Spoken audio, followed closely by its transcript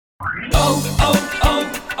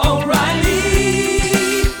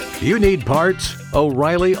O'Reilly! You need parts?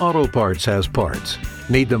 O'Reilly Auto Parts has parts.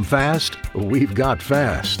 Need them fast? We've got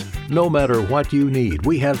fast. No matter what you need,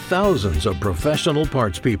 we have thousands of professional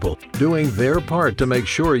parts people doing their part to make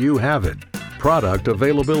sure you have it. Product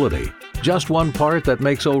availability. Just one part that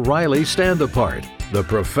makes O'Reilly stand apart. The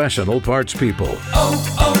professional parts people.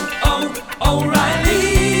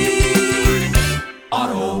 O'Reilly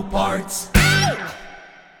Auto Parts.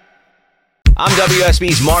 I'm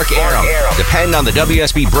WSB's Mark Arum. Depend on the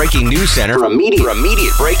WSB Breaking News Center for immediate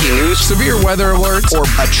breaking news, severe weather alerts, or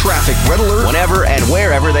a traffic red alert whenever and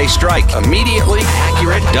wherever they strike. Immediately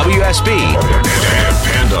accurate WSB.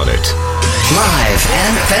 Depend on it. Live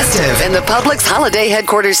and festive in the Publix Holiday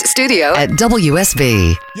Headquarters studio at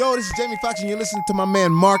WSB. Yo, this is Jamie Foxx, and you're listening to my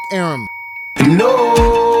man Mark Arum. No,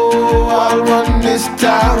 I'll run this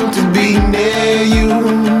town to be near you.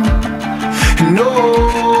 No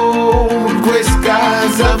gray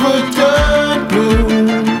skies ever turn blue.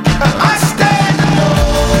 I stand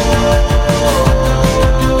alone.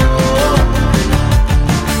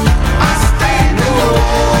 I stand alone.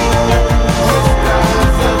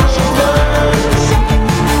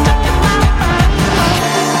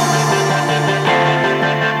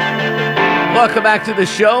 Welcome back to the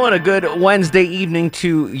show and a good Wednesday evening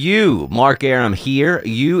to you. Mark Arum here,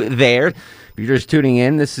 you there. If you're just tuning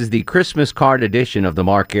in, this is the Christmas card edition of the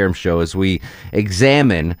Mark Arum Show as we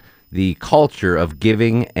examine the culture of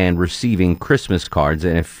giving and receiving Christmas cards.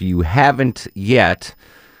 And if you haven't yet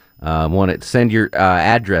want to send your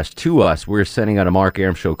address to us, we're sending out a Mark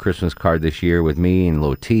Arum Show Christmas card this year with me and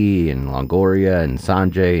Loti and Longoria and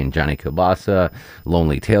Sanjay and Johnny Kilbasa,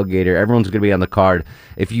 Lonely Tailgater. Everyone's going to be on the card.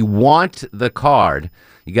 If you want the card,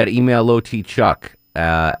 you got to email Loti Chuck,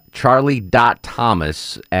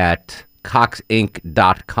 charlie.thomas at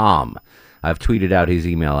coxinc.com. I've tweeted out his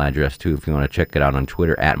email address too if you want to check it out on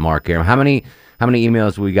Twitter at Mark Arum. How many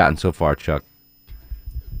emails have we gotten so far, Chuck?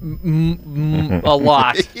 A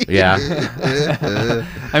lot. Yeah.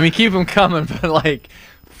 I mean, keep them coming, but like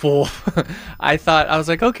full. I was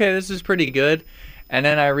like, okay, this is pretty good, and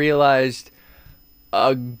then I realized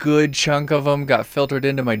a good chunk of them got filtered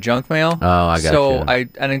into my junk mail. Oh, I got you.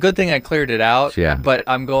 And a good thing I cleared it out. Yeah. But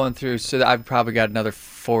I'm going through, so I've probably got another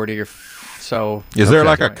 40 or so. Is there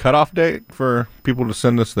like a cutoff date for people to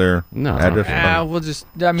send us their address? We'll just,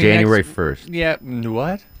 I mean, January 1st. Yeah.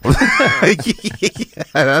 What? Whatever.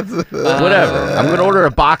 I'm going to order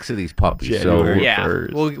a box of these puppies. January Yeah.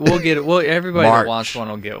 1st. We'll get it. Everybody March. that wants one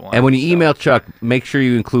will get one. And when you email Chuck, make sure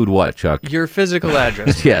you include what, Chuck? Your physical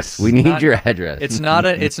address. Yes, we need your address. It's not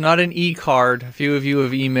an e-card. A few of you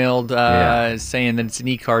have emailed saying that it's an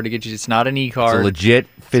e-card to get you. It's not an e-card. It's a legit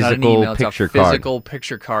physical picture card. Physical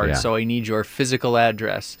picture card. Yeah. So I need your physical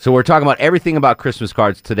address. So we're talking about everything about Christmas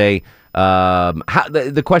cards today.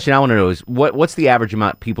 The question I want to know is what's the average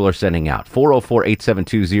amount people are sending out?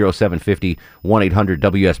 404-872-0750,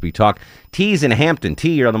 1-800-WSB Talk. T's in Hampton.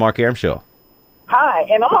 T, you're on the Mark Arum Show. Hi,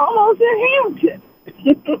 and I'm almost in Hampton.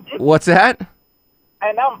 What's that?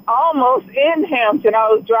 And I'm almost in Hampton. I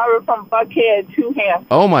was driving from Buckhead to Hampton.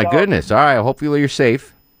 Oh, my goodness. All right. Hopefully you're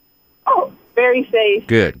safe. Oh, very safe.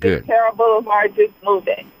 Good. Terra Boulevard just moved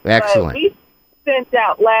in. Excellent. But we sent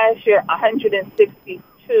out last year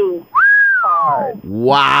 162 cards.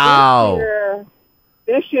 Wow.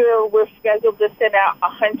 This year we're scheduled to send out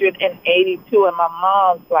 182, and my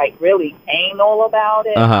mom's like really anal about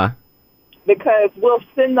it. Uh-huh. Because we'll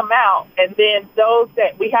send them out, and then those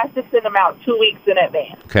that we have to send them out 2 weeks in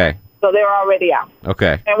advance. Okay. So they're already out.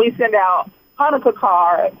 Okay. And we send out Hanukkah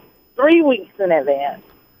cards 3 weeks in advance.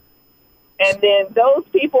 And then those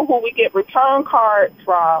people who we get return cards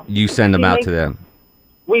from, You send them out to them.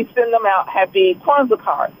 we send them out happy Kwanzaa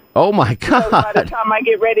cards. Oh, my So by the God. time I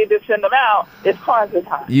get ready to send them out, it's Kwanzaa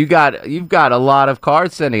time. You've got a lot of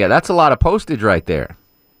cards sending out. That's a lot of postage right there.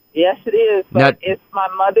 Yes, it is. But Now- it's my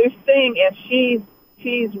mother's thing, and she's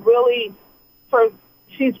really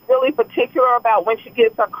particular about when she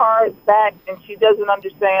gets her cards back, and she doesn't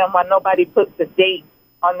understand why nobody puts a date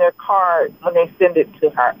on their card when they send it to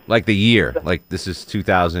her. Like the year. Like this is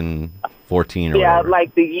 2014 or Yeah, whatever.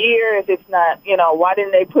 like the year, if it's not, why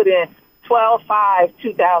didn't they put in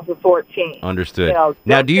 12/5/2014? Understood. those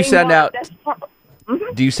Now, do you things send out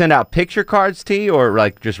Mhm. Do you send out picture cards, T, or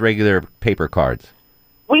like just regular paper cards?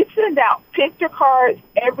 We send out picture cards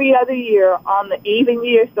every other year on the even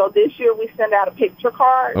year. So this year we send out a picture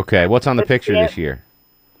card. Okay, what's on the picture this year?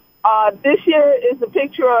 This year is a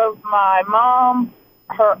picture of my mom,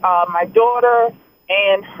 my daughter,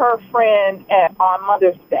 and her friend on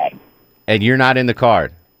Mother's Day. And you're not in the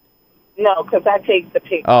card? No, because I take the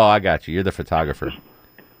picture. Oh, I got you. You're the photographer.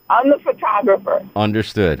 I'm the photographer.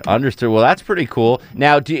 Understood. Well, that's pretty cool.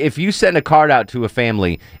 Now, if you send a card out to a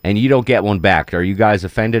family and you don't get one back, are you guys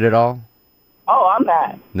offended at all? Oh, I'm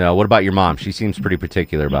not. No. What about your mom? She seems pretty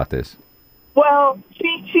particular about this. Well,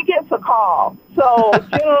 she gets a call. So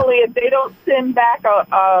generally, if they don't send back a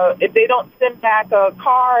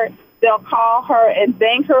card, they'll call her and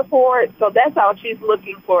thank her for it. So that's how she's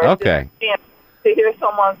looking for it. Okay. To hear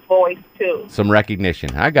someone's voice too. Some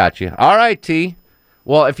recognition. I got you. All right, T.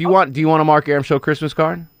 Well, if you want, do you want a Mark Arum Show Christmas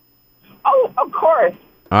card? Oh, of course.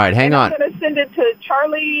 All right, hang on. I'm going to send it to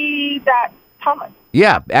Charlie.Thomas.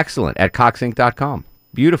 Yeah, excellent. At coxinc.com.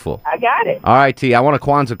 Beautiful. I got it. All right, T. I want a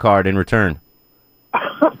Kwanzaa card in return.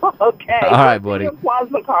 Okay. All right, buddy.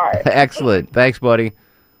 Kwanzaa card. Excellent. Thanks, buddy.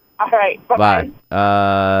 All right. Bye-bye.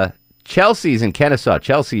 Bye. Chelsea's in Kennesaw.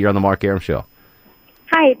 Chelsea, you're on the Mark Arum Show.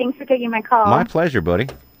 Hi, thanks for taking my call. My pleasure, buddy.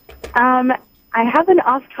 I have an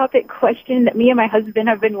off-topic question that me and my husband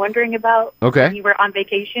have been wondering about. Okay. When we were on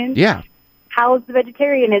vacation. Yeah. How's the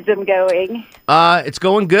vegetarianism going? It's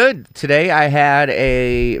going good. Today I had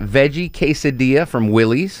a veggie quesadilla from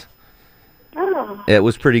Willie's. Oh. It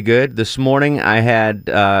was pretty good. This morning I had,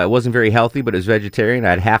 it wasn't very healthy, but it was vegetarian.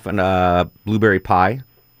 I had half a blueberry pie.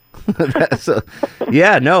 So,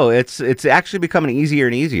 yeah, no, it's actually becoming easier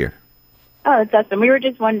and easier. Oh, that's awesome. We were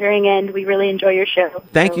just wondering, and we really enjoy your show.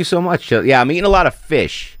 Thank you so much. Yeah, I'm eating a lot of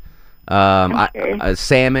fish. Sure.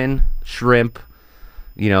 Salmon, shrimp,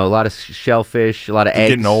 a lot of shellfish, a lot of eggs.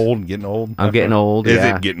 Getting old. I'm getting old, Is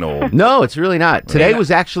yeah. it getting old? No, it's really not. Today was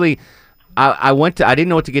actually, I didn't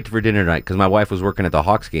know what to get for dinner tonight because my wife was working at the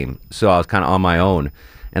Hawks game, so I was kind of on my own.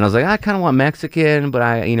 And I was like, I kind of want Mexican, but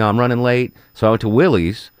I'm running late. So I went to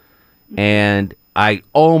Willie's, and and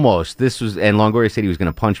Longoria said he was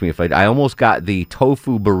going to punch me if I almost got the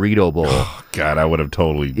tofu burrito bowl. Oh, God, I would have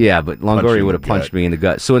totally. Yeah, but Longoria would have punched me in the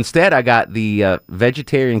gut. So instead, I got the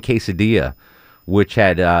vegetarian quesadilla, which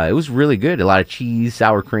had, it was really good. A lot of cheese,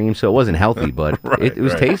 sour cream, so it wasn't healthy, but it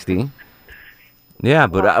was tasty. Yeah,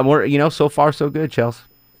 but we're, so far so good, Chelsea.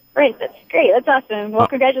 Great, that's great. That's awesome. Well,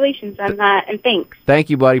 congratulations on that, and thanks. Thank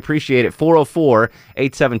you, buddy. Appreciate it.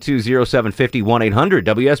 404-872-0750,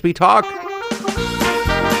 1-800-WSB Talk.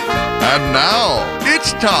 And now,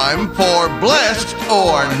 it's time for Blessed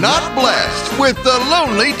or Not Blessed with the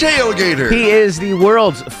Lonely Tailgater. He is the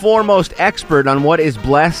world's foremost expert on what is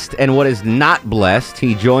blessed and what is not blessed.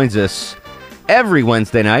 He joins us every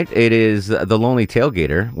Wednesday night. It is the Lonely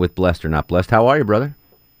Tailgater with Blessed or Not Blessed. How are you, brother?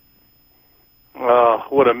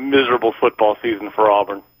 What a miserable football season for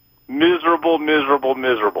Auburn. Miserable.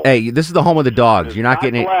 Hey, this is the home of the dogs. You're not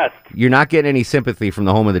getting blessed. You're not getting any sympathy from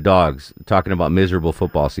the home of the dogs talking about miserable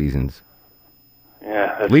football seasons. Yeah,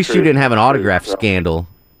 that's At least true. you didn't have an autograph scandal.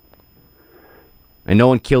 And no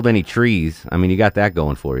one killed any trees. I mean, you got that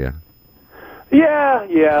going for you.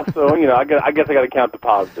 Yeah. So, I guess I got to count the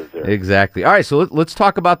positives there. Exactly. All right, so let's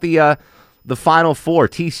talk about the Final Four.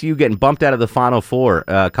 TCU getting bumped out of the Final Four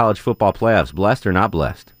college football playoffs. Blessed or not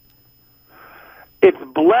blessed? It's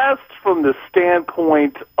blessed from the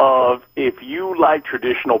standpoint of if you like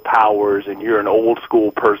traditional powers and you're an old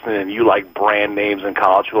school person and you like brand names in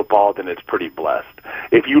college football, then it's pretty blessed.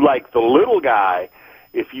 If you like the little guy,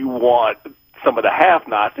 if you want some of the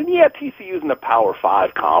have-nots, and yeah, TCU's in the Power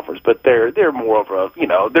 5 conference, but they're more of a,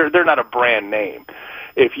 they're not a brand name.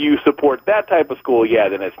 If you support that type of school, yeah,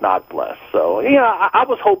 then it's not blessed. So, I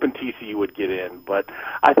was hoping TCU would get in, but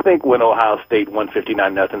I think when Ohio State won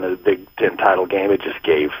 59-0 in the Big Ten title game, it just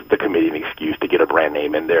gave the committee an excuse to get a brand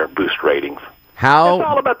name in there, boost ratings. It's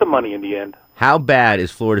all about the money in the end. How bad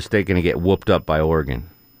is Florida State going to get whooped up by Oregon?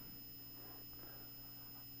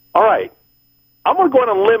 All right. I'm going to go on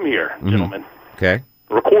a limb here, gentlemen. Okay.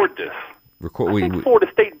 Record this. I think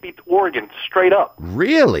Florida State beats Oregon straight up.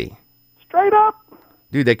 Really? Straight up.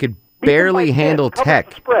 Dude, they could barely handle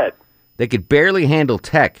Tech. Spread. They could barely handle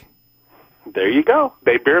Tech. There you go.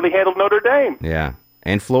 They barely handled Notre Dame. Yeah,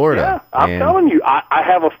 and Florida. Yeah, I'm telling you, I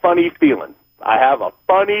have a funny feeling.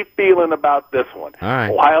 About this one. All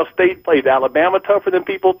right. Ohio State plays Alabama tougher than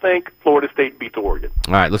people think. Florida State beats Oregon.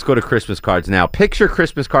 All right, let's go to Christmas cards now. Picture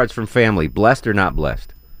Christmas cards from family. Blessed or not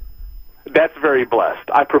blessed? That's very blessed.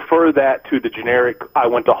 I prefer that to the generic, I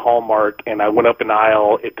went to Hallmark and I went up an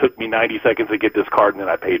aisle. It took me 90 seconds to get this card and then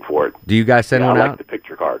I paid for it. Do you guys send one out? out? I like the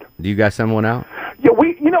picture card. Do you guys send one out? Yeah,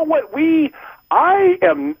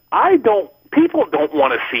 people don't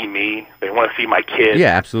want to see me. They want to see my kid.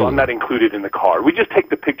 Yeah, absolutely. So I'm not included in the card. We just take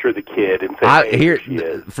the picture of the kid and say, here she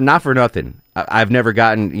is. Not for nothing. I've never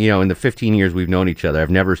gotten, in the 15 years we've known each other, I've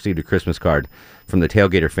never received a Christmas card from the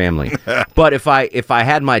Tailgater family. But if I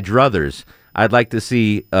had my druthers, I'd like to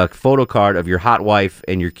see a photo card of your hot wife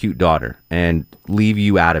and your cute daughter and leave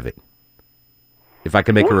you out of it. If I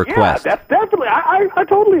can make a request. Yeah, that's definitely. I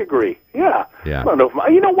totally agree. Yeah. Yeah. I don't know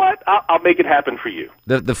if you know what? I'll make it happen for you.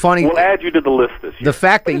 The funny. We'll add you to the list this year. The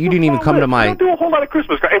fact that you didn't even come to my. We don't do a whole lot of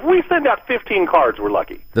Christmas cards. If we send out 15 cards, we're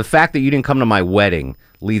lucky. The fact that you didn't come to my wedding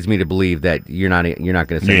leads me to believe that you're not going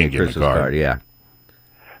to send me a Christmas card. Yeah.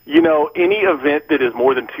 You know, any event that is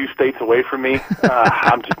more than 2 states away from me,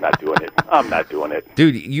 I'm just not doing it. I'm not doing it.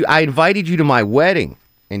 Dude, I invited you to my wedding,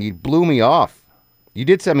 and you blew me off. You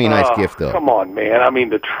did send me a nice gift, though. Come on, man. I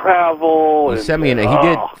mean, the travel. You sent me he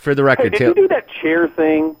did, for the record. Hey, did you do that chair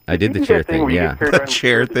thing? I did the chair thing, yeah. The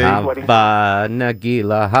chair thing. Hava,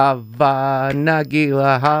 Nagila, Hava,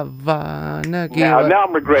 Nagila, Hava, Nagila. Now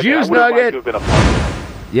I'm regretting Juice it. I would nugget. have liked to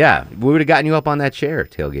have been a Yeah, we would have gotten you up on that chair,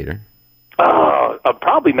 tailgater.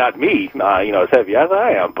 Probably not me, as heavy as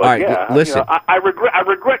I am. But all right, yeah, listen. I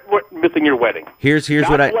regret missing your wedding. Here's not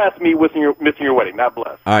what I bless me missing your wedding. Not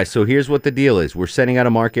bless. All right, so here's what the deal is. We're sending out a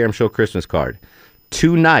Mark Arum Show Christmas card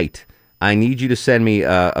tonight. I need you to send me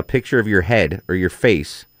a picture of your head or your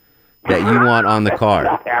face that you want on the card.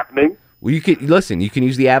 That's not happening. Well, you can listen. You can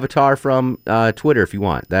use the avatar from Twitter if you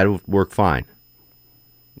want. That'll work fine.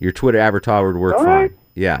 Your Twitter avatar would work all fine. right.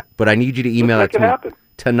 Yeah, but I need you to email that to me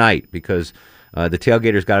tonight because the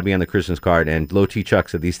tailgater's got to be on the Christmas card, and Low T Chuck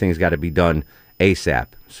said these things got to be done ASAP.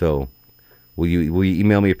 So, will you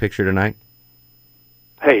email me a picture tonight?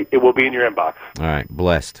 Hey, it will be in your inbox. All right,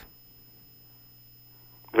 blessed.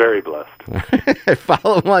 Very blessed.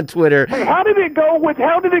 Follow him on Twitter. Hey, how did it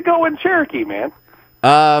go in Cherokee, man?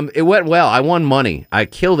 It went well. I won money. I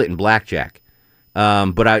killed it in blackjack,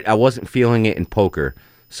 but I wasn't feeling it in poker,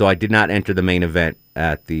 so I did not enter the main event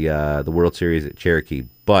at the World Series at Cherokee.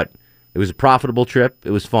 But it was a profitable trip.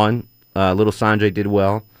 It was fun. Little Sanjay did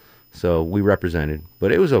well, so we represented.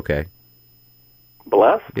 But it was okay.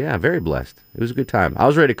 Blessed? Yeah, very blessed. It was a good time. I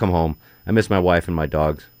was ready to come home. I miss my wife and my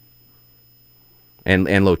dogs. And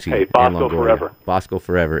Low T. Hey, Bosco forever. Bosco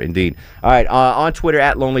forever, indeed. All right, on Twitter,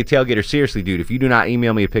 at Lonely Tailgater. Seriously, dude, if you do not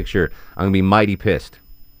email me a picture, I'm going to be mighty pissed.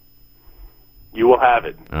 You will have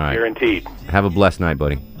it. All right. Guaranteed. Have a blessed night,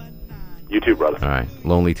 buddy. You too, brother. All right.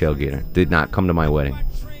 Lonely Tailgater. Did not come to my wedding.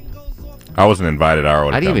 I wasn't invited.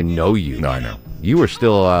 I didn't even know you. No, I know. You were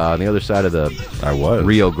still on the other side of the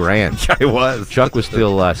Rio Grande. I was. Chuck was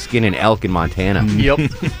still skinning elk in Montana. Yep. All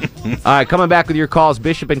right, coming back with your calls.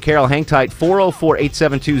 Bishop and Carol, hang tight.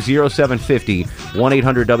 404-872-0750.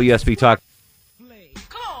 1-800-WSB Talk.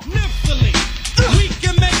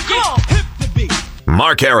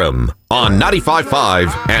 Mark Arum on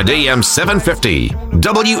 95.5 and AM 750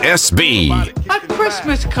 WSB. A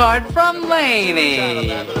Christmas card from Laney.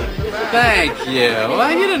 Thank you.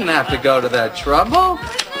 Well, you didn't have to go to that trouble.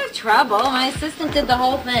 No trouble. My assistant did the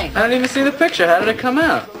whole thing. I didn't even see the picture. How did it come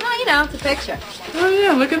out? Well, it's a picture. Oh,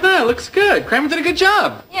 yeah, look at that. Looks good. Kramer did a good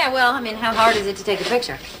job. Yeah, well, how hard is it to take a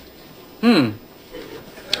picture?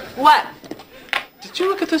 What? Did you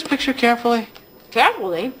look at this picture carefully?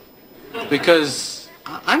 Carefully? Because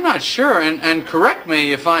I'm not sure, and correct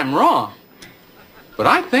me if I'm wrong, but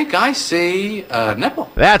I think I see a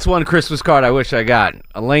nipple. That's one Christmas card I wish I got.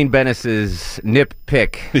 Elaine Bennis's nip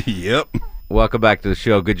pick. Yep. Welcome back to the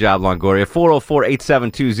show. Good job, Longoria.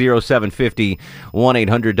 404-872-0750.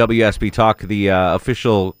 1-800-WSB Talk, the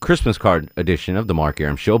official Christmas card edition of the Mark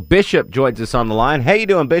Arum Show. Bishop joins us on the line. How you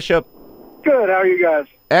doing, Bishop? Good. How are you guys?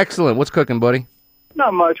 Excellent. What's cooking, buddy?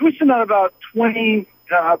 Not much. We sent out about 20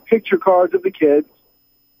 picture cards of the kids.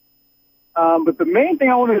 But the main thing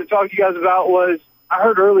I wanted to talk to you guys about was, I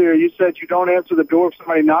heard earlier you said you don't answer the door if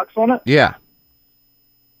somebody knocks on it. Yeah.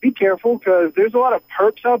 Be careful, because there's a lot of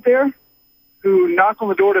perps out there who knock on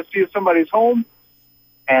the door to see if somebody's home.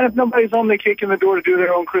 And if nobody's home, they kick in the door to do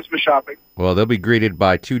their own Christmas shopping. Well, they'll be greeted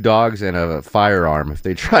by 2 dogs and a firearm if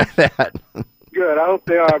they try that. Good. I hope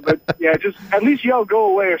they are. But, yeah, just at least yell,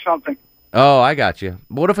 go away or something. Oh, I got you.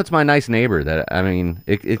 What if it's my nice neighbor?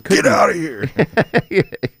 It could get out of here.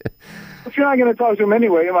 If you're not going to talk to them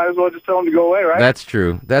anyway, you might as well just tell them to go away, right? That's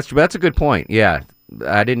true. That's a good point. Yeah,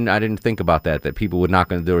 I didn't think about that people would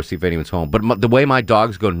knock on the door to see if anyone's home. But the way my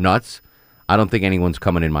dogs go nuts, I don't think anyone's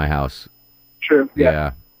coming in my house. True.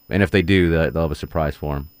 Yeah. And if they do, they'll have a surprise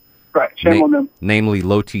for them. Right. Shame on them. Namely,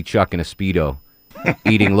 Low T Chuck in a Speedo,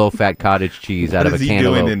 eating low-fat cottage cheese out of a cantaloupe. What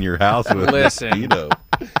is he doing in your house with Listen, Speedo?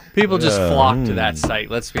 People just flock to that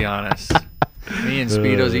site, let's be honest. Me and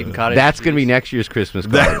Speedo's eating cottage That's cheese. going to be next year's Christmas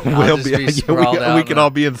card. That will be. We can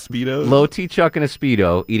all be in Speedos. Low T Chuck in a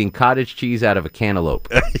Speedo, eating cottage cheese out of a cantaloupe.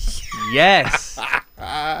 Yes.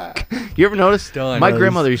 You ever notice? Done. My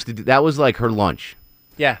grandmother used to do that. Was like her lunch.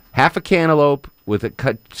 Yeah. Half a cantaloupe, with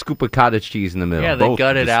a scoop of cottage cheese in the middle. Yeah, they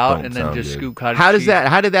gut it out and then just scoop cottage cheese.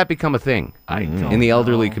 How did that become a thing in the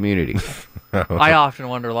elderly community? I often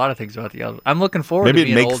wonder a lot of things about the elderly. I'm looking forward to Maybe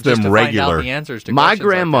it being makes old just them to regular. find out the answers to My questions like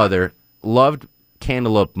grandmother loved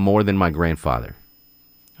cantaloupe more than my grandfather.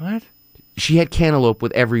 What? She had cantaloupe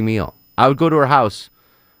with every meal. I would go to her house.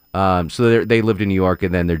 So they lived in New York,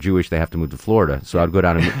 and then they're Jewish. They have to move to Florida. So I'd go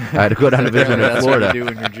down. I had to go down to visit in Florida. What you do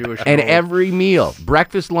when you're Jewish. And every meal,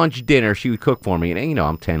 breakfast, lunch, dinner, she would cook for me. And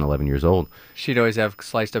I'm 10, 11 years old. She'd always have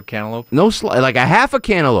sliced up cantaloupe. No, like a half a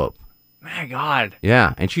cantaloupe. My God.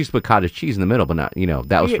 Yeah, and she used to put cottage cheese in the middle, but not.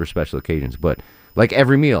 That was for special occasions. But like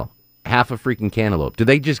every meal, half a freaking cantaloupe. Do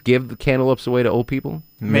they just give the cantaloupes away to old people?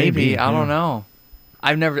 Maybe. I don't know.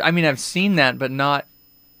 I've seen that, but not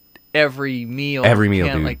every meal. Every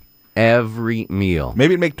meal, dude. Every meal.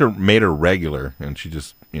 Maybe it made her regular, and she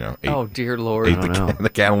just, ate, oh, dear Lord. ate the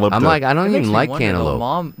cantaloupe. I'm like, I don't even like wonder,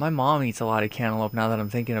 cantaloupe. My mom eats a lot of cantaloupe now that I'm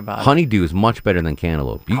thinking about it. Honeydew is much better than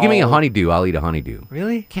cantaloupe. You give me a honeydew, I'll eat a honeydew.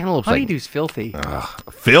 Really? Cantaloupe's Honeydew's filthy.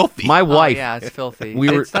 Filthy? My wife. Yeah, it's filthy.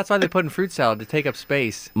 We that's why they put in fruit salad, to take up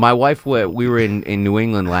space. My wife, we were in New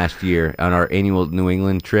England last year on our annual New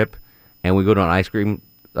England trip, and we go to an ice cream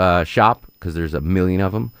shop because there's a million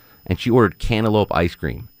of them, and she ordered cantaloupe ice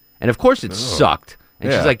cream. And of course it sucked.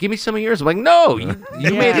 And she's like, give me some of yours. I'm like, no, you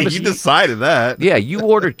made it. You decided that. Yeah, you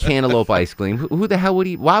ordered cantaloupe ice cream. Who the hell would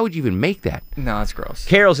eat? Why would you even make that? No, it's gross.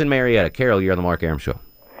 Carol's in Marietta. Carol, you're on the Mark Arum Show.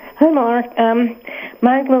 Hi, Mark.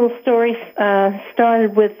 My little story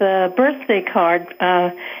started with a birthday card.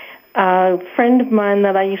 A friend of mine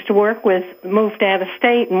that I used to work with moved out of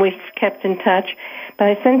state, and we kept in touch. But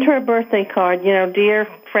I sent her a birthday card, dear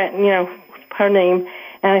friend, her name,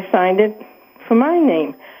 and I signed it for my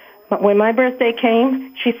name. But when my birthday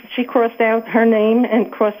came, she crossed out her name and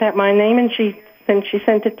crossed out my name, and she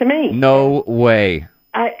sent it to me. No way.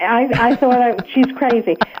 I thought she's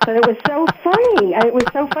crazy, but it was so funny. It was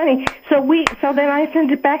so funny. So then I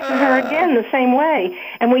sent it back to her again the same way,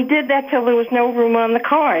 and we did that till there was no room on the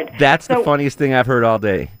card. That's the funniest thing I've heard all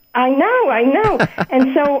day. I know.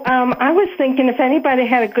 And so I was thinking if anybody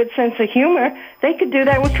had a good sense of humor, they could do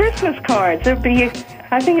that with Christmas cards. I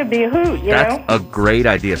think it'd be a hoot, That's a great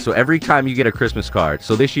idea. So every time you get a Christmas card,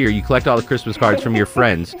 so this year you collect all the Christmas cards from your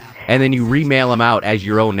friends, and then you remail them out as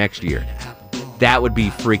your own next year. That would be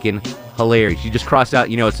freaking hilarious. You just cross out,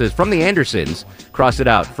 it says from the Andersons, cross it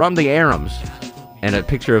out, from the Arums, and a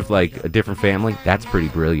picture of like a different family. That's pretty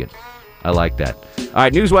brilliant. I like that. All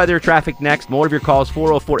right, news, weather, traffic next. More of your calls,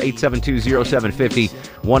 404-872-0750,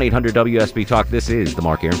 1-800-WSB Talk. This is The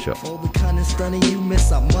Mark Arum Show. The kind of stunning you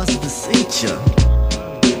miss, I must beseech you.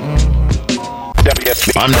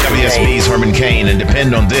 I'm WSB's Herman Cain, and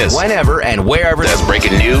depend on this. Whenever and wherever there's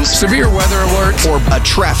breaking news, severe weather alert, or a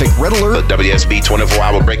traffic red alert, the WSB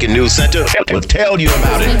 24-hour Breaking News Center will tell you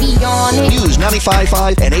about it. News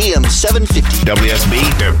 95.5 and AM 750.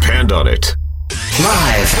 WSB, depend on it.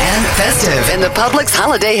 Live and festive in the Publix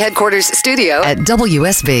Holiday Headquarters studio at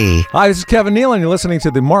WSB. Hi, this is Kevin Neal, and you're listening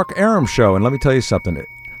to the Mark Arum Show. And let me tell you something.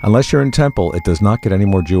 Unless you're in Temple, it does not get any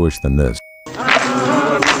more Jewish than this.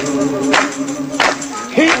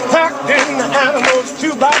 He packed in the animals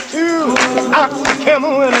 2 by 2, ox, a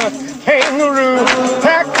camel, and a kangaroo.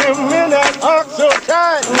 Packed him in that ox so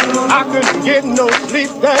tight, I couldn't get no sleep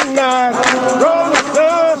that night. Rolling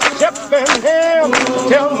Stones, Shep and Ham,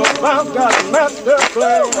 tell them about that master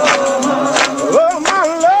plan. Oh, my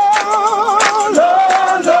Lord,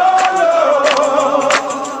 Lord, Lord,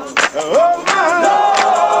 Lord. Oh, my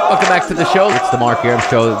Lord. Welcome back to the show. It's the Mark Arum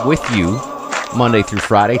Show with you Monday through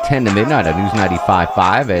Friday, 10 to midnight on News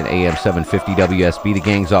 95.5 and AM 750 WSB. The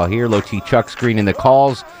gang's all here. Low T Chuck screening the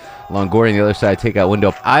calls. Longoria on the other side, takeout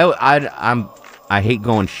window. I hate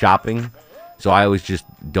going shopping, so I always just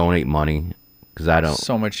donate money because I don't.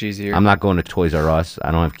 So much easier. I'm not going to Toys R Us.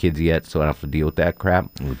 I don't have kids yet, so I don't have to deal with that crap.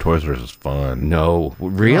 Ooh, Toys R Us is fun. No,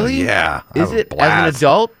 really? Oh, yeah. Is it as an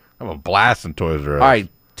adult? I have a blast in Toys R Us. All right,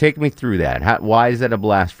 take me through that. Why is that a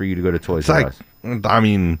blast for you to go to Toys R Us?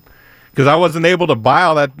 Because I wasn't able to buy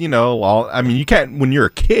all that, you can't, when you're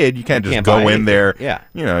a kid, you can't just go in there. Yeah.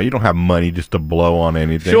 You don't have money just to blow on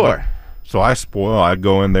anything. Sure. But, so I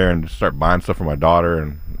go in there and start buying stuff for my daughter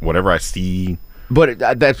and whatever I see. But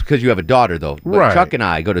that's because you have a daughter, though. But right. Chuck and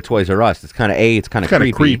I go to Toys R Us. It's kind of it's kind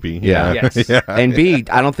of creepy. Yeah. Yes. Yeah. And B,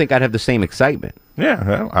 I don't think I'd have the same excitement.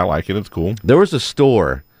 Yeah, I like it. It's cool. There was a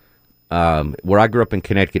store where I grew up in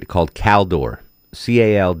Connecticut called Caldor.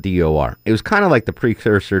 Caldor. It was kind of like the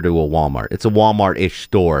precursor to a Walmart. It's a Walmart-ish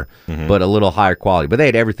store, but a little higher quality. But they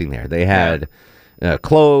had everything there. They had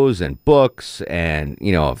clothes and books and,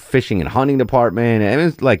 a fishing and hunting department. And it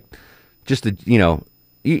was like just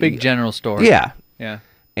Big general store. Yeah. Yeah.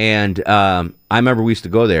 And I remember we used to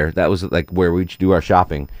go there. That was like where we used to do our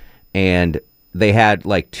shopping. And they had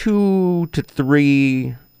like 2 to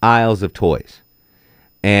 3 aisles of toys.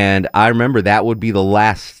 And I remember that would be the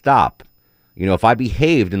last stop. You know, if I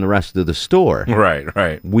behaved in the rest of the store,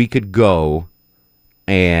 right, we could go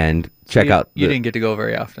and check out. You didn't get to go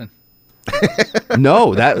very often.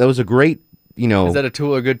 No, that was a great, Is that a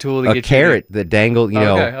good tool to get a carrot that dangled,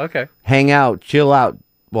 Okay. hang out, chill out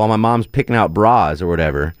while my mom's picking out bras or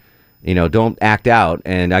whatever. Don't act out,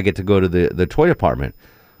 and I get to go to the toy department.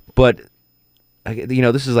 But,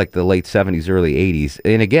 this is like the late 70s, early 80s.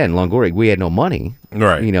 And again, Longoria, we had no money,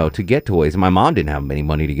 to get toys. And my mom didn't have any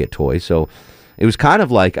money to get toys. So it was kind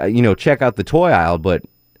of like, check out the toy aisle, but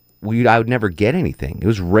I would never get anything. It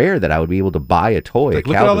was rare that I would be able to buy a toy at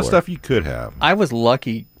Look at all the stuff you could have. I was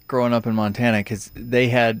lucky growing up in Montana because they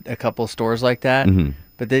had a couple stores like that,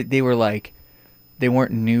 but they were like, they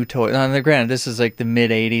weren't new toys. Now, granted, this is like the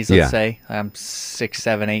mid 80s, let's say. I'm 6,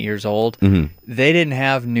 7, 8 years old. They didn't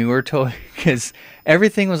have newer toys because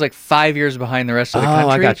everything was like 5 years behind the rest of the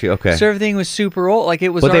country. I got you. Okay. So everything was super old. Like it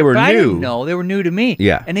was. But they were I new. didn't know. They were new to me.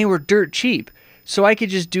 Yeah. And they were dirt cheap. So I could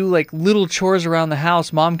just do like little chores around the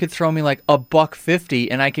house. Mom could throw me like $1.50,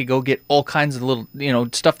 and I could go get all kinds of little,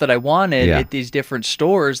 stuff that I wanted at these different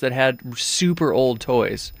stores that had super old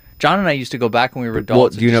toys. John and I used to go back when we were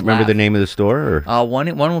adults. Do you not remember the name of the store? Or?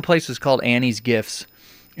 One place was called Annie's Gifts,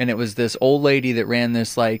 and it was this old lady that ran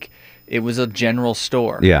this it was a general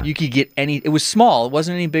store. Yeah. You could get it was small. It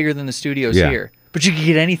wasn't any bigger than the studios here, but you could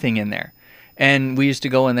get anything in there. And we used to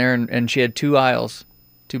go in there, and she had 2 aisles.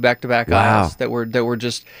 2 back-to-back aisles that were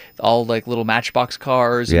just all like little Matchbox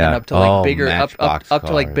cars and then up to like bigger up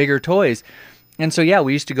to like bigger toys. And so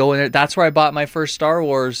we used to go in there. That's where I bought my first Star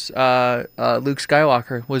Wars. Luke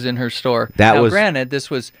Skywalker was in her store. Now, granted, this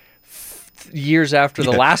was years after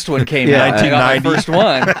the last one came out. I got my first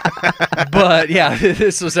one. But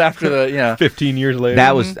this was after the 15 years later.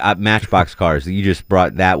 That was Matchbox cars. You just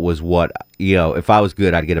brought. That was what if I was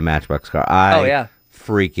good, I'd get a Matchbox car.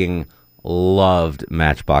 Freaking loved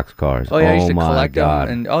Matchbox cars. Oh yeah, I used to collect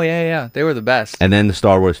them, and they were the best. And then the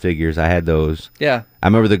Star Wars figures, I had those. Yeah, I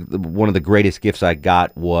remember one of the greatest gifts I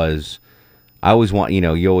got was I always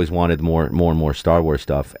you always wanted more and more Star Wars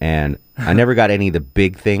stuff, and I never got any of the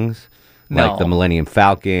big things like the Millennium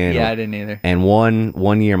Falcon. Yeah, I didn't either. And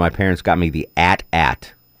one year, my parents got me the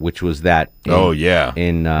AT-AT, which was that.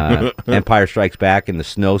 In Empire Strikes Back in the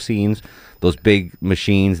snow scenes. Those big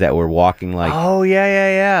machines that were walking like... Oh,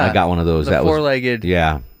 yeah. I got one of those. The four-legged.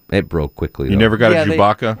 Yeah. It broke quickly, though. You never got a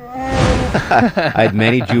Chewbacca? I had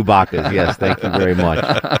many Chewbaccas, yes. Thank you very much.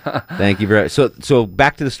 Thank you very much. So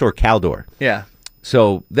back to the store, Caldor. Yeah.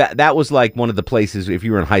 So that was like one of the places, if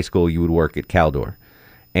you were in high school, you would work at Caldor.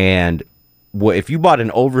 And if you bought an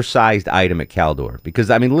oversized item at Caldor, because,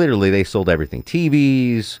 I mean, literally, they sold everything.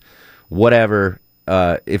 TVs, whatever.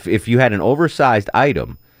 If you had an oversized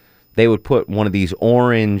item... they would put one of these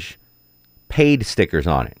orange paid stickers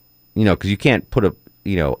on it, because you can't put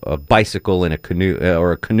a bicycle in a canoe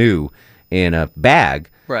or a canoe in a bag.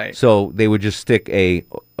 Right. So they would just stick a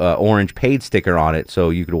orange paid sticker on it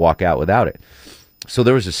so you could walk out without it. So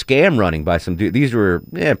there was a scam running by some dude. These were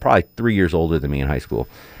probably 3 years older than me in high school.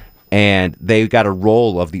 And they got a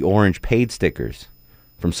roll of the orange paid stickers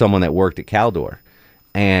from someone that worked at Caldor.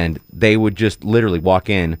 And they would just literally walk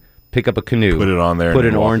in, pick up a canoe, put it on there, put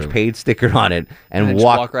an orange paid sticker on it, and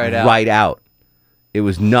walk right out. It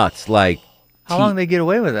was nuts. How long did they get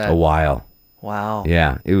away with that? A while. Wow.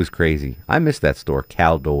 Yeah, it was crazy. I missed that store,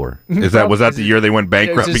 Caldor. Was that the year they went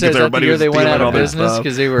bankrupt because everybody was stealing went out all of their business stuff?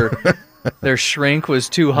 because they were their shrink was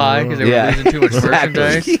too high because they were losing too much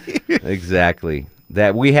merchandise? Exactly.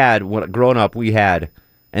 That we had growing up. We had,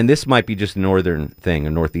 and this might be just a northern thing,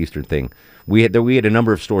 a northeastern thing. We had a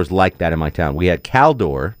number of stores like that in my town. We had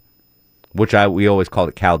Caldor, which we always called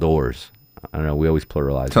it Caldors. I don't know. We always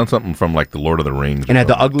pluralize. Sounds something from like the Lord of the Rings. And had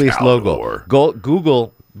the ugliest logo.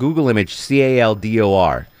 Google image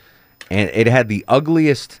Caldor, and it had the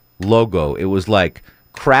ugliest logo. It was like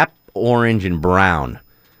crap orange and brown,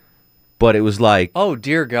 but it was like, oh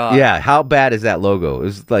dear God. Yeah, how bad is that logo? It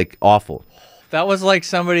was like awful. That was like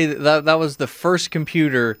somebody that was the first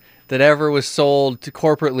computer that ever was sold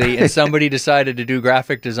corporately, and somebody decided to do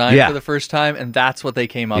graphic design for the first time, and that's what they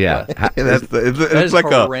came up with. It's like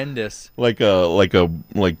horrendous. Like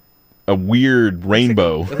a weird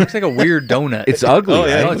rainbow. It looks like a weird donut. It's ugly. Oh,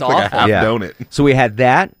 yeah, right? it's like a half donut. So we had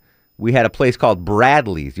that. We had a place called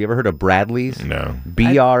Bradley's. You ever heard of Bradley's? No.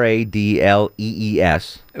 Bradlees.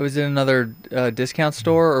 Was it another discount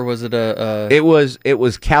store, or was it a? It was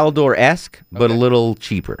Caldor-esque, but a little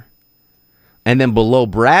cheaper. And then below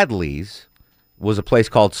Bradley's was a place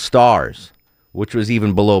called Stars, which was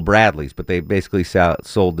even below Bradley's, but they basically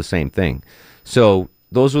sold the same thing. So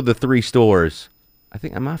those were the 3 stores. I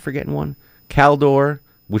think, am I forgetting one? Caldor,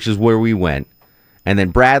 which is where we went. And then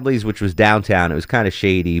Bradley's, which was downtown. It was kind of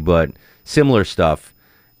shady, but similar stuff.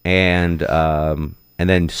 And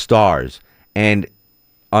then Stars. And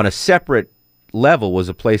on a separate level was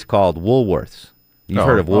a place called Woolworth's. You've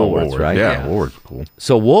heard of Woolworth's, right? Yeah, Woolworth's cool.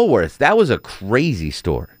 So Woolworth's, that was a crazy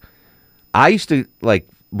store. I used to, like,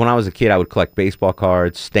 when I was a kid, I would collect baseball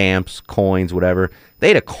cards, stamps, coins, whatever. They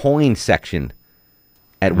had a coin section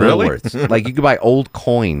at Woolworth's. Like, you could buy old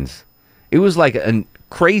coins. It was like a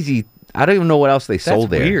crazy, I don't even know what else they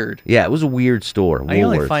sold there. That's weird. Yeah, it was a weird store. I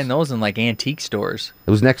only find those in, like, antique stores.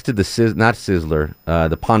 It was next to the, not Sizzler,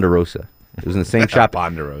 the Ponderosa. It was in the same shop.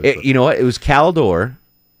 Ponderosa. You know what? It was Caldor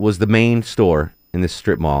was the main store in this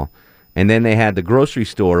strip mall. And then they had the grocery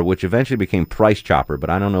store, which eventually became Price Chopper, but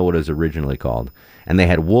I don't know what it was originally called. And they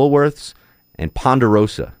had Woolworth's and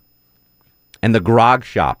Ponderosa. And the Grog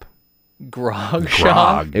Shop. Grog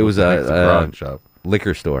Shop? It was a Grog Shop.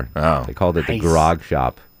 Liquor store. Oh. They called it the Nice. Grog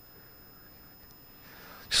Shop.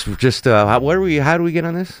 Just how do we get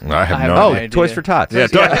on this? I have no Oh, idea. Toys for Tots. Yeah,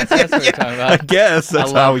 That's what we're talking about. I guess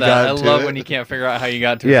that's how we got I to love it. when you can't figure out how you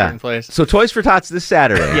got to a certain place. So Toys for Tots this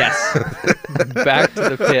Saturday. Yes. Back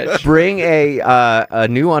to the pitch. Bring a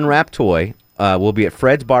new unwrapped toy. We'll be at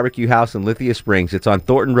Fred's Barbecue House in Lithia Springs. It's on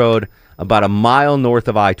Thornton Road, about a mile north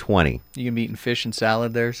of I-20. You gonna be eating fish and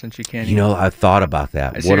salad there since you can't. You know, I thought about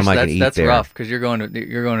that. What am I going to eat that's there? That's rough because you're going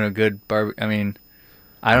to a good barbecue. I mean,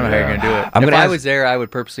 I don't know how you're gonna do it. I'm if gonna I ask- was there, I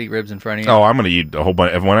would purposely eat ribs in front of you. Oh, I'm going to eat a whole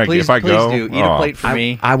bunch. Please If I go, do. Eat a plate for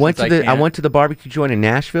me. I went to since I went to the barbecue joint in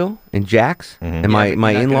Nashville in Jack's, and my You're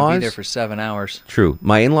not gonna in-laws. be there for 7 hours. True.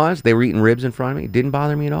 My in-laws, they were eating ribs in front of me. It didn't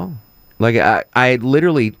bother me at all. Like I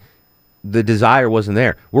literally, the desire wasn't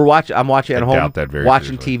there. I'm watching at I home, doubt that very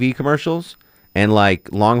watching seriously. TV commercials, and like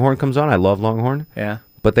Longhorn comes on. I love Longhorn. Yeah.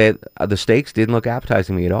 But the steaks didn't look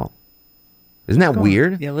appetizing to me at all. Isn't that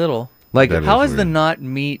weird? Yeah, a little. Like, how has the not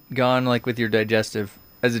meat gone like with your digestive?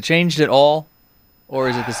 Has it changed at all, or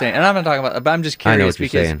is it the same? And I'm not talking about. But I'm just I know curious what you're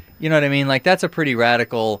because saying. you know what I mean. Like that's a pretty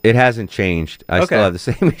radical. It hasn't changed. I Okay. still have the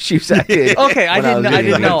same issues I did. Okay, I didn't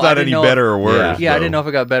know. It's not any better or worse. Yeah, I didn't know if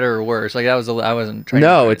it got better or worse. Like that was. I wasn't trying.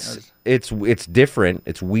 No, to it's different.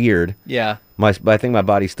 It's weird. Yeah. I think my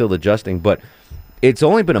body's still adjusting, but it's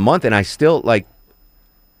only been a month, and I still like.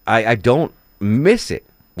 I don't miss it.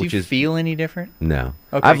 Do Which you is feel any different? no.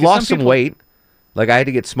 Okay, I've 'cause lost some some people- weight. Like I had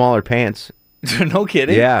to get smaller pants. No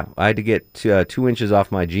kidding. Yeah, I had to get 2 inches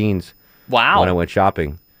off my jeans. Wow. When I went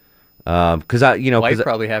shopping, because Wife's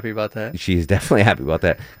probably happy about that. she's definitely happy about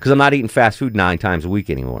that. Because I'm not eating fast food 9 times a week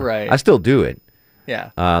anymore. Right. I still do it.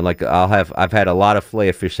 Yeah. Like I've had a lot of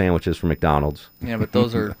filet-o-fish sandwiches from McDonald's. Yeah, but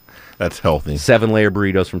those are That's healthy. 7-layer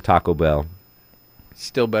burritos from Taco Bell.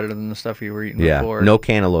 still better than the stuff you were eating Yeah. before. No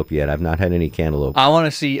cantaloupe yet. I've not had any cantaloupe. I want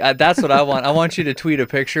to see. That's what I want. I want you to tweet a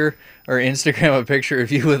picture or Instagram a picture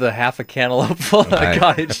of you with a half a cantaloupe full of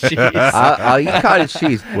cottage cheese. I'll eat cottage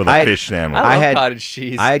cheese With a fish sandwich. I love had cottage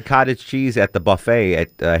cheese. I had cottage cheese at the buffet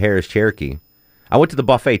at Harris Cherokee. I went to the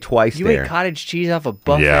buffet twice You there. ate cottage cheese off a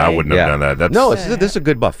buffet? Yeah, I wouldn't have done that. That's, No, this is a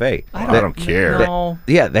good buffet. I don't care. No.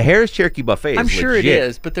 The Harris Cherokee buffet. I'm is sure legit. it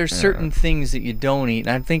is, but there's certain things that you don't eat. And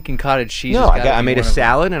I'm thinking cottage cheese. No, has gotta I be made a one of them.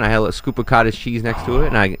 salad and I had a scoop of cottage cheese next to it,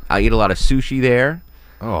 and I eat a lot of sushi there.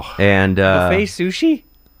 Oh, and buffet sushi.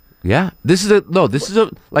 Yeah, this is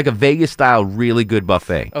a like a Vegas style really good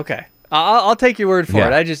buffet. Okay, I'll take your word for Yeah.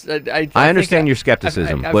 it. I just I understand think your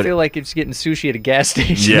skepticism, I but feel like it's getting sushi at a gas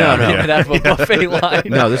station. Yeah, no, yeah. out of a buffet line.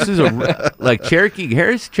 No, this is like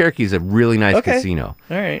Harris Cherokee is a really nice Okay. casino.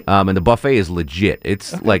 All right. And the buffet is legit.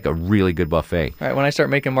 It's like a really good buffet. All right, when I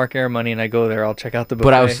start making Mark Arum money and I go there, I'll check out the buffet.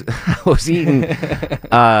 But I was eating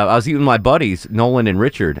with my buddies Nolan and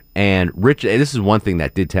Richard, and this is one thing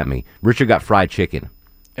that did tempt me. Richard got fried chicken.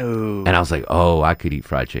 Ooh. And I was like, oh, I could eat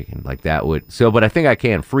fried chicken. Like that would but I think I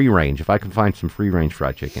can free range. If I can find some free range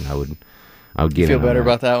fried chicken, I would get feel in on better that.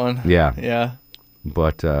 about that one. Yeah. Yeah.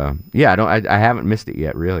 But I haven't missed it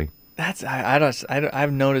yet, really. I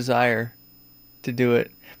have no desire to do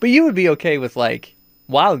it. But you would be okay with like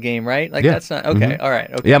wild game, right? Like Yeah. that's not okay. Mhm. All right.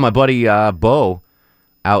 Okay. Yeah, my buddy Bo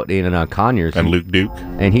out in Conyers. And Luke Duke.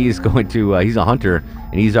 And he's going to he's a hunter,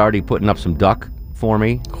 and he's already putting up some duck for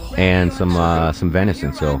me and some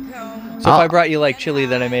venison. So So if I brought you like chili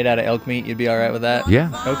that I made out of elk meat, you'd be all right with that?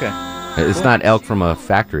 Yeah. Okay. It's not elk from a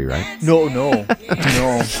factory, right? No. No.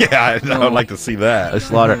 Yeah, I would like to see that. A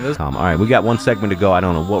slaughter. All right, we got one segment to go. I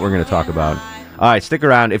don't know what we're going to talk about. All right, stick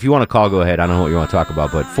around. If you want to call, go ahead. I don't know what you want to talk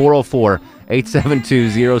about, but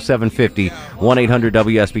 872-0750,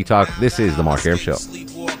 1-800-WSB-TALK. This is The Mark Arum Show.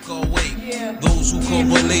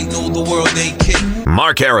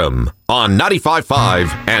 Mark Arum on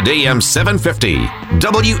 95.5 and AM 750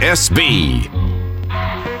 WSB.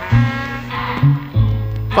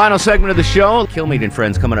 Final segment of the show. Kilmeade and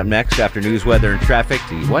Friends coming up next after news, weather, and traffic.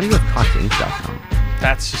 Why do you have cocktails.com?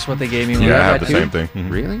 That's just what they gave me. Yeah, I have the same thing.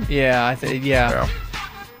 Really? Yeah, yeah.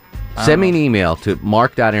 Send me an email to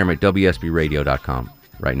mark.arum@WSBradio.com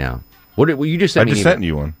right now. What you just sent me? I just sent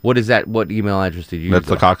you one. What is that? What email address did you use? That's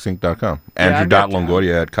the coxinc.com.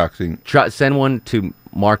 Andrew.Longoria at coxinc. Send one to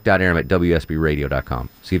mark.arum@WSBradio.com.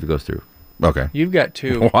 See if it goes through. Okay. You've got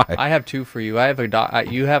two. Why? I have two for you. I have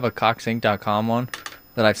you have a coxinc.com one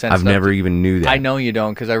that I've sent. I've never even knew that. I know you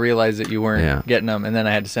don't because I realized that you weren't getting them, and then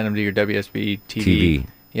I had to send them to your WSB TV.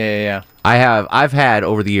 Yeah. I've had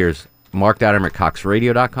over the years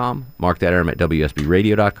mark.arum@coxradio.com,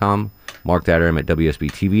 mark.arum@WSBradio.com,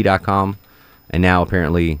 mark.arum@WSBTV.com, and now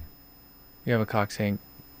apparently you have a coxinc.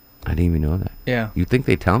 I didn't even know that. Yeah. You'd think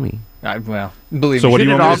they'd tell me. Well, believe so me. what do you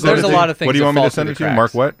want me to send there's a lot of things. What do you want me to send it to?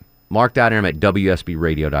 Mark what?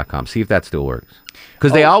 Mark.arum@WSBradio.com. See if that still works.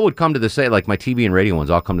 Because they all would come to the same, like my TV and radio ones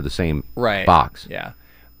all come to the same box. Yeah.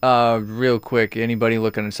 Real quick, anybody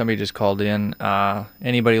looking at, somebody just called in,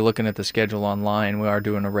 anybody looking at the schedule online, we are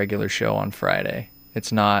doing a regular show on Friday.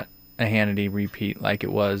 It's not a Hannity repeat like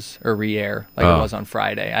it was, or re-air like it was on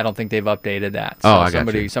Friday. I don't think they've updated that. So I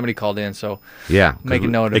got you. Somebody called in, so yeah, make a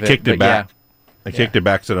note of it. They kicked it back. They kicked it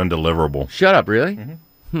back, said undeliverable. Shut up, really?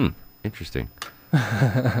 Interesting.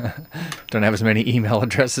 Don't have as many email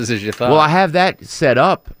addresses as you thought. Well, I have that set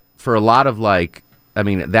up for a lot of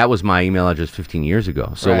that was my email address 15 years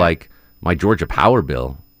ago. So my Georgia Power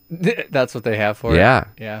bill. That's what they have for it?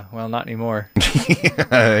 Yeah. Well, not anymore.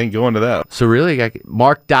 I ain't going to that. So really,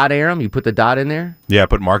 Mark.Arum, you put the dot in there? Yeah,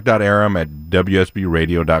 put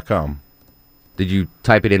mark.arum@WSBradio.com. Did you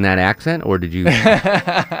type it in that accent, or did you?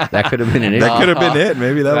 That could have been an issue. That could have been it.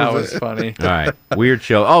 Maybe that was funny. All right, weird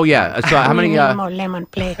show. Oh yeah. So how many? Lemon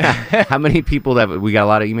plate. How many people we got? A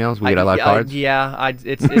lot of emails. We got a lot of cards.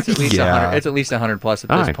 It's at least 100. It's at least 100 plus at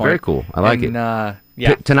this point. Very cool. I like it.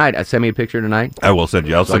 Yeah. Tonight, send me a picture tonight. I will send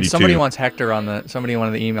you. I'll send you somebody two. wants Hector on the. Somebody in one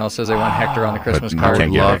of the emails says they want Hector on the Christmas card. I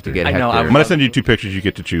can't get love to get I know. Hector. I'm gonna send you two pictures. You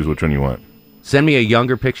get to choose which one you want. Send me a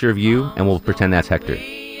younger picture of you, and we'll pretend that's Hector.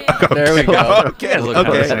 There we go. Okay. All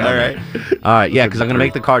right. Yeah, because I'm going to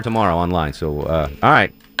make the card tomorrow online. So, all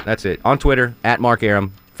right. That's it. On Twitter, @Mark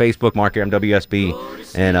Arum, Facebook, Mark Arum WSB,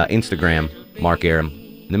 and Instagram, Mark Arum.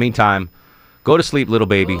 In the meantime, go to sleep, little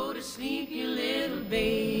baby.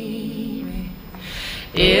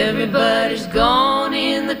 Everybody's gone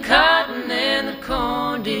in the cotton and the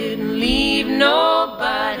corn, didn't leave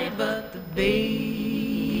nobody but the baby.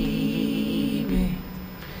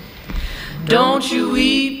 Don't you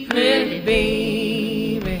weep, pretty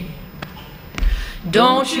baby.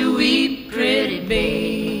 Don't you weep, pretty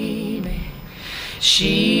baby.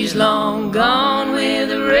 She's long gone with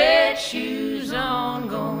the red shoes on,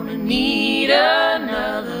 gonna need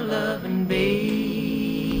another loving baby.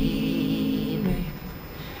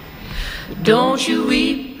 Don't you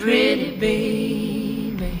weep, pretty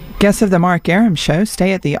baby. Guests of the Mark Arum Show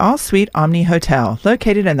stay at the All-Suite Omni Hotel,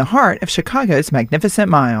 located in the heart of Chicago's Magnificent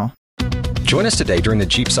Mile. Join us today during the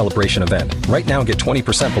Jeep Celebration event. Right now, get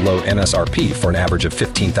 20% below MSRP for an average of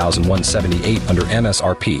 $15,178 under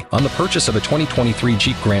MSRP on the purchase of a 2023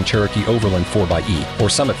 Jeep Grand Cherokee Overland 4xE or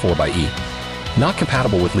Summit 4xE. Not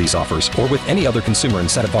compatible with lease offers or with any other consumer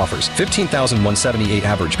incentive offers. $15,178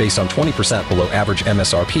 average based on 20% below average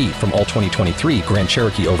MSRP from all 2023 Grand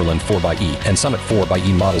Cherokee Overland 4xE and Summit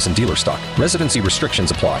 4xE models in dealer stock. Residency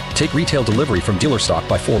restrictions apply. Take retail delivery from dealer stock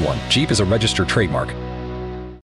by 4/1. Jeep is a registered trademark.